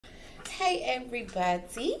Hey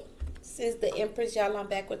everybody, this is the Empress. Y'all, I'm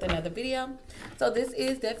back with another video. So this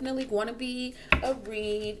is definitely going to be a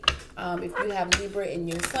read. If you have Libra in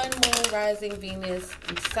your sun, moon, rising, Venus,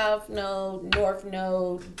 south node, north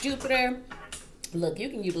node, Jupiter, look, you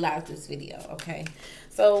can utilize this video, okay?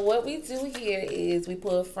 So what we do here is we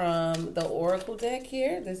pull from the Oracle deck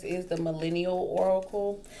here. This is the Millennial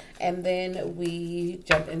Oracle. And then we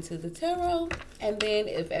jump into the Tarot. And then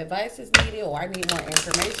if advice is needed or I need more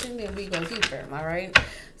information, then we go deeper, all right?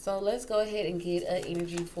 So let's go ahead and get an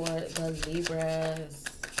energy for the Libras.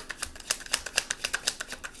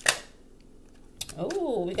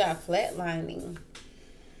 Oh, we got flatlining.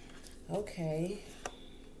 Okay.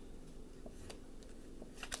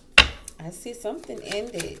 I see something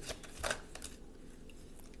ended.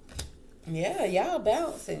 Yeah, y'all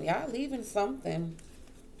bouncing. Y'all leaving something.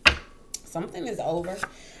 Something is over.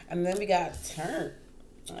 And then we got turn.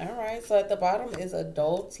 All right. So at the bottom is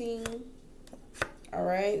adulting. All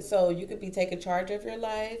right. So you could be taking charge of your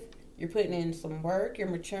life. You're putting in some work. You're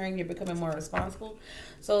maturing. You're becoming more responsible.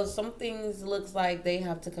 So some things looks like they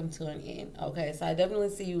have to come to an end. Okay. So I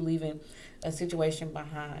definitely see you leaving a situation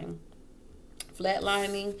behind.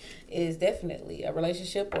 Flatlining is definitely a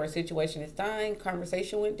relationship or a situation is dying,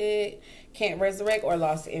 conversation went dead, can't resurrect, or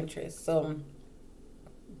lost interest. So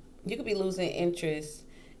you could be losing interest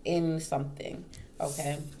in something.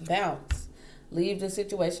 Okay, bounce. Leave the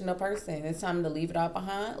situation or person. It's time to leave it all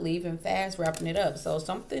behind, leaving fast, wrapping it up. So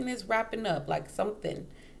something is wrapping up, like something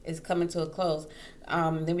is coming to a close.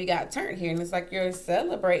 Then we got turn here, and it's like you're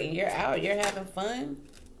celebrating, you're out, you're having fun.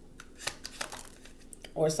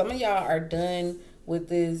 Or some of y'all are done with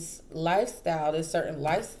this lifestyle, this certain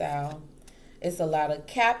lifestyle. It's a lot of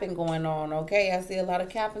capping going on, okay? I see a lot of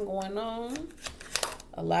capping going on.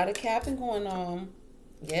 A lot of capping going on.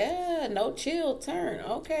 Yeah, no chill turn,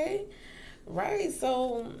 okay? Right,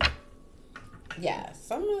 so, yeah,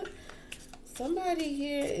 somebody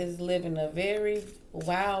here is living a very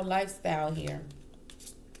wild lifestyle here.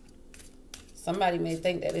 Somebody may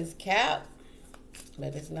think that it's cap,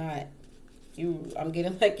 but it's not. I'm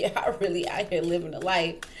getting like y'all really out here living a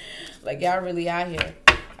life. Like y'all really out here.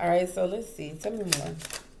 All right, so let's see. Tell me more.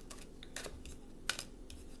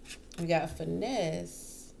 We got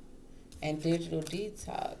finesse and digital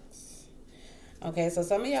detox. Okay, so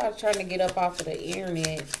some of y'all are trying to get up off of the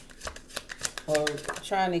internet or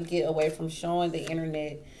trying to get away from showing the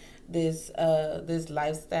internet this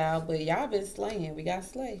lifestyle, but y'all been slaying. We got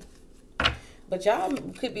slay. But y'all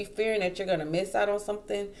could be fearing that you're going to miss out on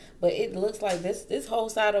something. But it looks like this whole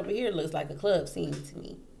side over here looks like a club scene to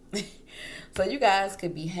me. So you guys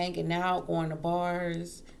could be hanging out, going to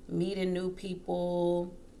bars, meeting new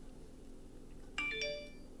people.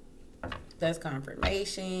 That's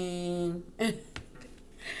confirmation.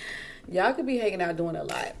 Y'all could be hanging out doing a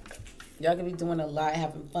lot. Y'all could be doing a lot,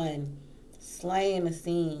 having fun, slaying the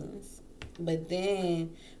scenes. But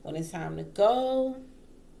then when it's time to go,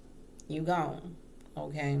 you gone,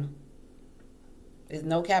 okay? There's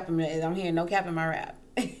no cap in my, I'm hearing no cap in my rap.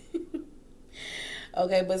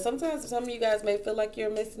 Okay, but sometimes some of you guys may feel like you're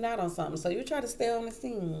missing out on something, so you try to stay on the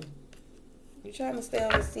scene. You're trying to stay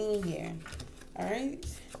on the scene here, all right?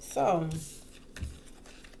 So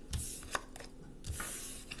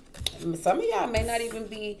some of y'all may not even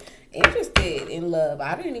be interested in love.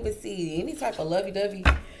 I didn't even see any type of lovey-dovey.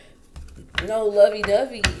 No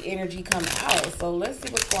lovey-dovey energy come out. So let's see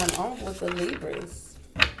what's going on with the Libras.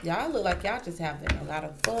 Y'all look like y'all just having a lot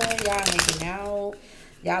of fun. Y'all hanging out.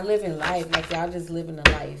 Y'all living life. Like y'all just living a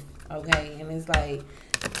life. Okay? And it's like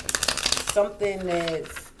something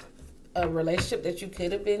that's a relationship that you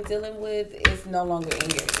could have been dealing with is no longer in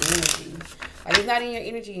your energy. Like it's not in your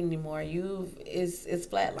energy anymore. It's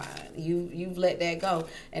flatline. You've let that go.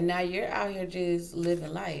 And now you're out here just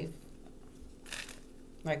living life.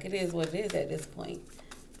 Like it is what it is at this point.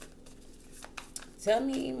 Tell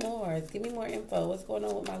me more. Give me more info. What's going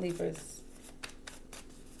on with my Libras?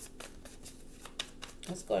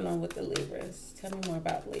 What's going on with the Libras? Tell me more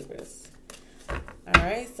about Libras. All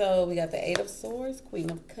right. So we got the 8 of Swords,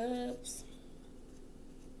 Queen of Cups.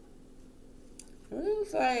 It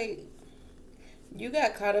looks like you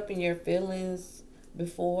got caught up in your feelings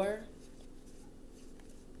before.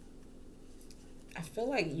 I feel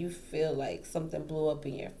like you feel like something blew up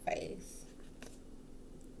in your face.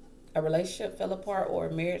 A relationship fell apart or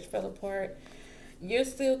a marriage fell apart. You're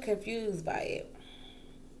still confused by it.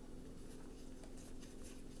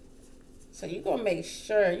 So you're going to make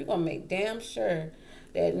sure, you're going to make damn sure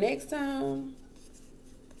that next time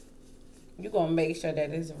you're going to make sure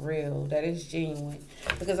that it's real, that it's genuine.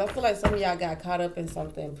 Because I feel like some of y'all got caught up in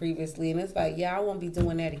something previously and it's like, yeah, I won't be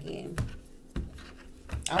doing that again.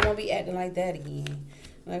 I won't be acting like that again.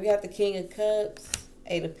 Now we got the King of Cups,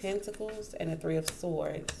 Eight of Pentacles, and the Three of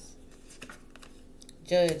Swords.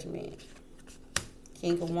 Judgment.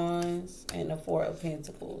 King of Wands, and the Four of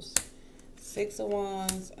Pentacles. Six of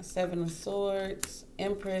Wands, Seven of Swords,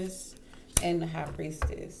 Empress, and the High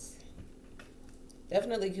Priestess.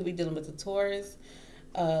 Definitely could be dealing with the Taurus,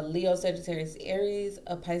 Leo, Sagittarius, Aries,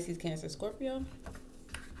 a Pisces, Cancer, Scorpio.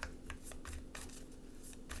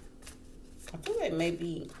 I feel like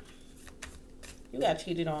maybe you got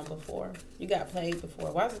cheated on before. You got played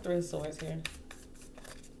before. Why is the Three of Swords here?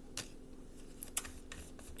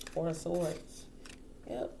 Four of Swords.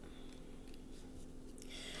 Yep.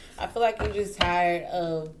 I feel like you're just tired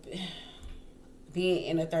of being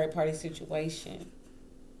in a third-party situation.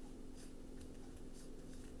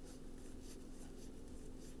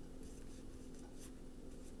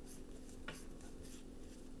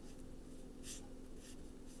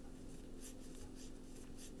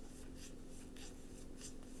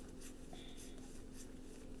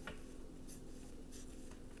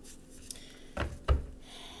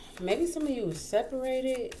 Maybe some of you were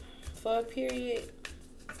separated for a period.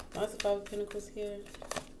 Lots of Five of Pentacles here.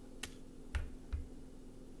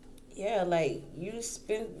 Yeah, like you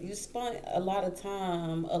spent a lot of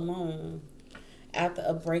time alone after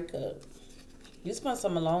a breakup. You spent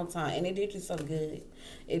some alone time, and it did you some good.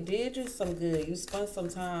 It did you some good. You spent some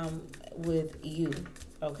time with you.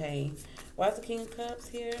 Okay. Why is the King of Cups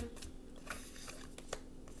here?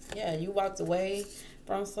 Yeah, you walked away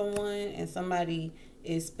from someone, and somebody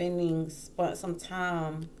is spent some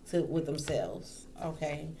time with themselves.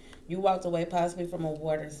 Okay, you walked away possibly from a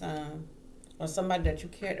water sign or somebody that you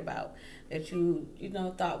cared about, that you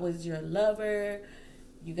thought was your lover.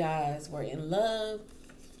 You guys were in love.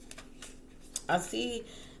 I see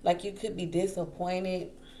like you could be disappointed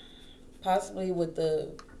possibly with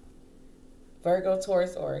the Virgo,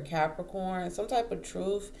 Taurus, or a Capricorn. Some type of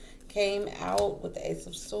truth came out with the Ace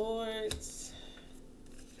of Swords.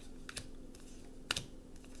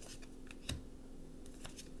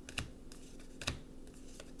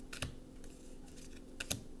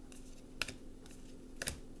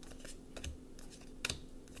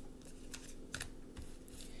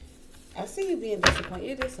 I see you being disappointed.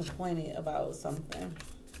 You're disappointed about something.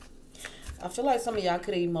 I feel like some of y'all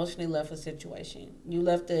could have emotionally left a situation. You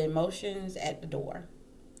left the emotions at the door.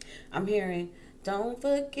 I'm hearing, don't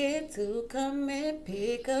forget to come and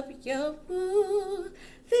pick up your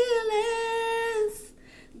feelings.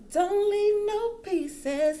 Don't leave no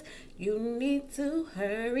pieces. You need to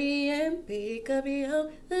hurry and pick up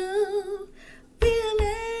your feelings.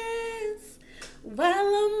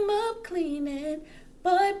 While I'm up cleaning,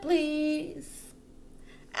 boy, please,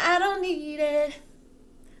 I don't need it.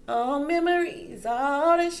 All memories,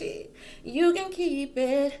 all the shit, you can keep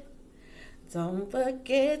it. Don't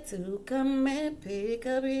forget to come and pick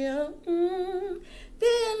up your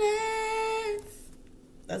feelings.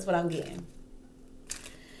 That's what I'm getting.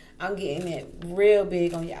 I'm getting it real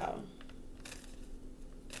big on y'all.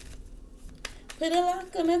 Put a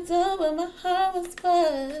lock on the door where my heart was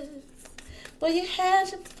first. Boy, you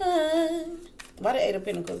had your fun. Why the Eight of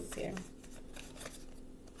Pentacles is here?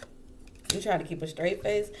 You trying to keep a straight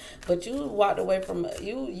face, but you walked away from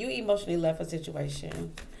you emotionally left a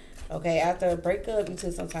situation. Okay, after a breakup, you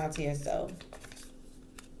took some time to yourself.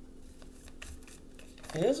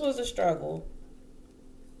 And this was a struggle.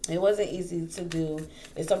 It wasn't easy to do.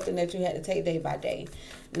 It's something that you had to take day by day.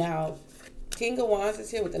 Now, King of Wands is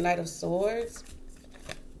here with the Knight of Swords.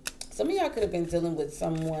 Some of y'all could have been dealing with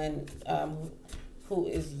someone who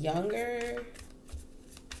is younger.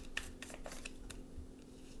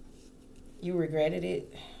 You regretted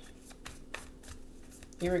it.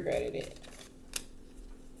 You regretted it.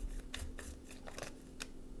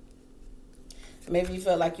 Maybe you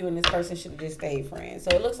felt like you and this person should have just stayed friends. So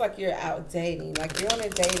it looks like you're out dating. Like you're on a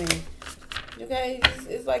dating. You guys,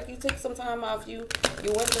 it's like you took some time off. You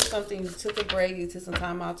went through something. You took a break. You took some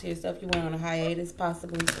time out to yourself. You went on a hiatus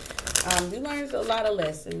possibly. You learned a lot of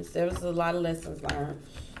lessons. There was a lot of lessons learned.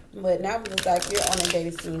 But now it looks like you're on a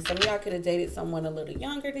dating scene. Some of y'all could have dated someone a little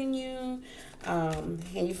younger than you. And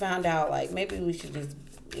you found out, like, maybe we should just,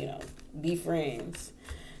 be friends.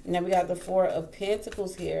 Now we got the Four of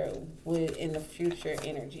Pentacles here in the future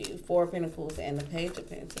energy. Four of Pentacles and the Page of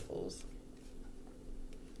Pentacles.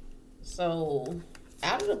 So,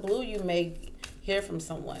 out of the blue, you may hear from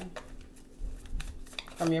someone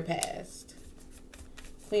from your past.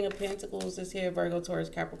 Queen of Pentacles is here. Virgo, Taurus,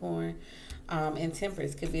 Capricorn. And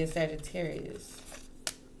Temperance could be a Sagittarius.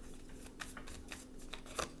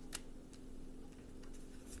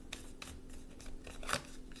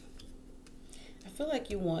 I feel like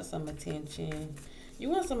you want some attention. You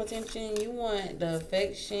want some attention. You want the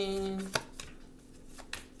affection.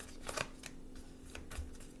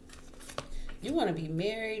 You want to be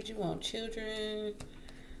married. You want children.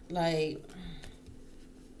 Like,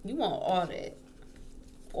 you want all that.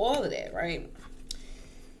 All of that, right?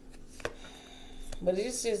 But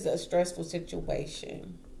it's just a stressful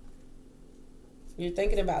situation. You're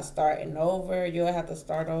thinking about starting over. You'll have to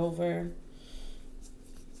start over.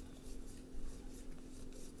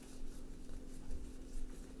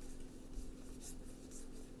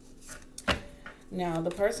 Now,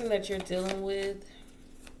 the person that you're dealing with,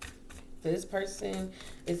 this person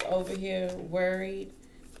is over here worried.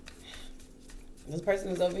 This person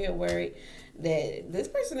is over here worried that this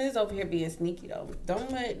person is over here being sneaky, though.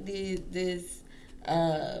 Don't let this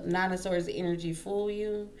Nine of Swords energy fool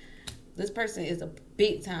you. This person is a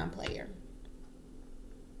big time player.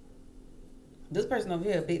 This person over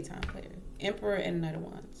here, a big time player. Emperor and Knight of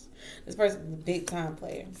Wands. This person is a big time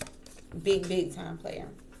player. Big time player.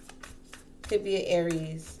 Could be an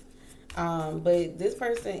Aries. But this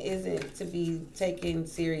person isn't to be taken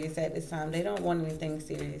serious at this time. They don't want anything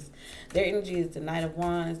serious. Their energy is the Knight of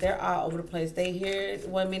Wands. They're all over the place. They here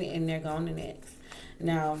 1 minute and they're gone the next.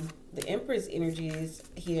 Now, the Empress energy is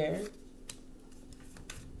here.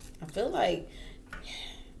 I feel like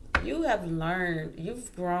you have learned,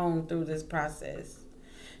 you've grown through this process.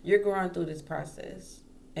 You're growing through this process.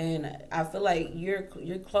 And I feel like you're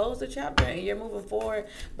closed the chapter and you're moving forward,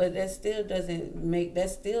 but that still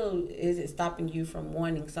isn't stopping you from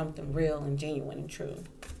wanting something real and genuine and true.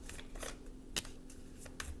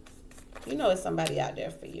 You know it's somebody out there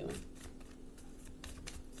for you.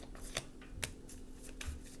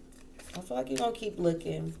 I feel like you're gonna keep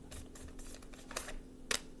looking.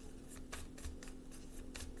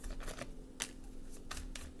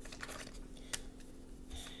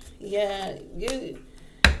 Yeah,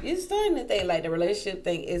 you're starting to think like the relationship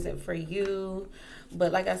thing isn't for you,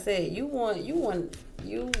 but like I said, you want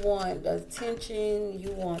the attention,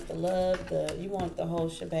 you want the love, you want the whole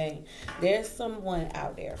shebang. There's someone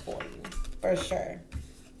out there for you, for sure.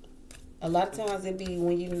 A lot of times it be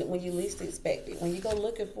when you least expect it, when you go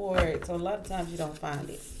looking for it. So a lot of times you don't find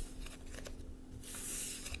it.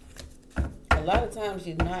 A lot of times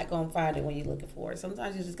you're not going to find it when you're looking for it.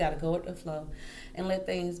 Sometimes you just got to go with the flow and let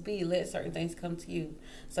things be. Let certain things come to you.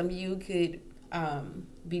 Some of you could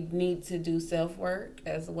need to do self-work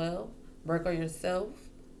as well. Work on yourself.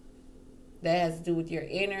 That has to do with your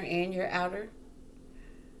inner and your outer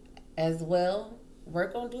as well.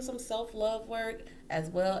 Do some self-love work,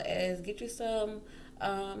 as well as get you some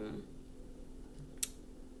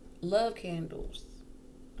love candles.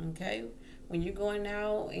 Okay? When you're going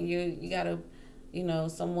out and you gotta,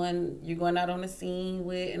 someone you're going out on the scene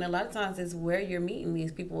with, and a lot of times it's where you're meeting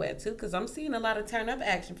these people at too, because I'm seeing a lot of turn up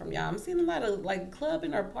action from y'all. I'm seeing a lot of like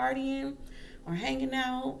clubbing or partying or hanging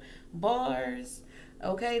out, bars.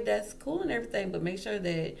 Okay, that's cool and everything, but make sure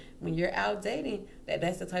that when you're out dating,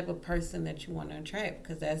 that's the type of person that you want to attract,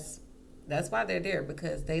 because that's why they're there,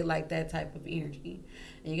 because they like that type of energy.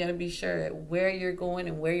 And you got to be sure where you're going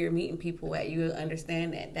and where you're meeting people at, you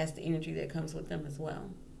understand that that's the energy that comes with them as well.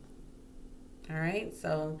 All right,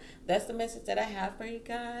 so that's the message that I have for you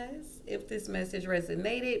guys. If this message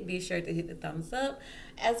resonated, be sure to hit the thumbs up.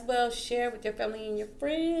 As well, share with your family and your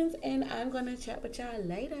friends. And I'm going to chat with y'all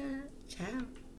later. Ciao.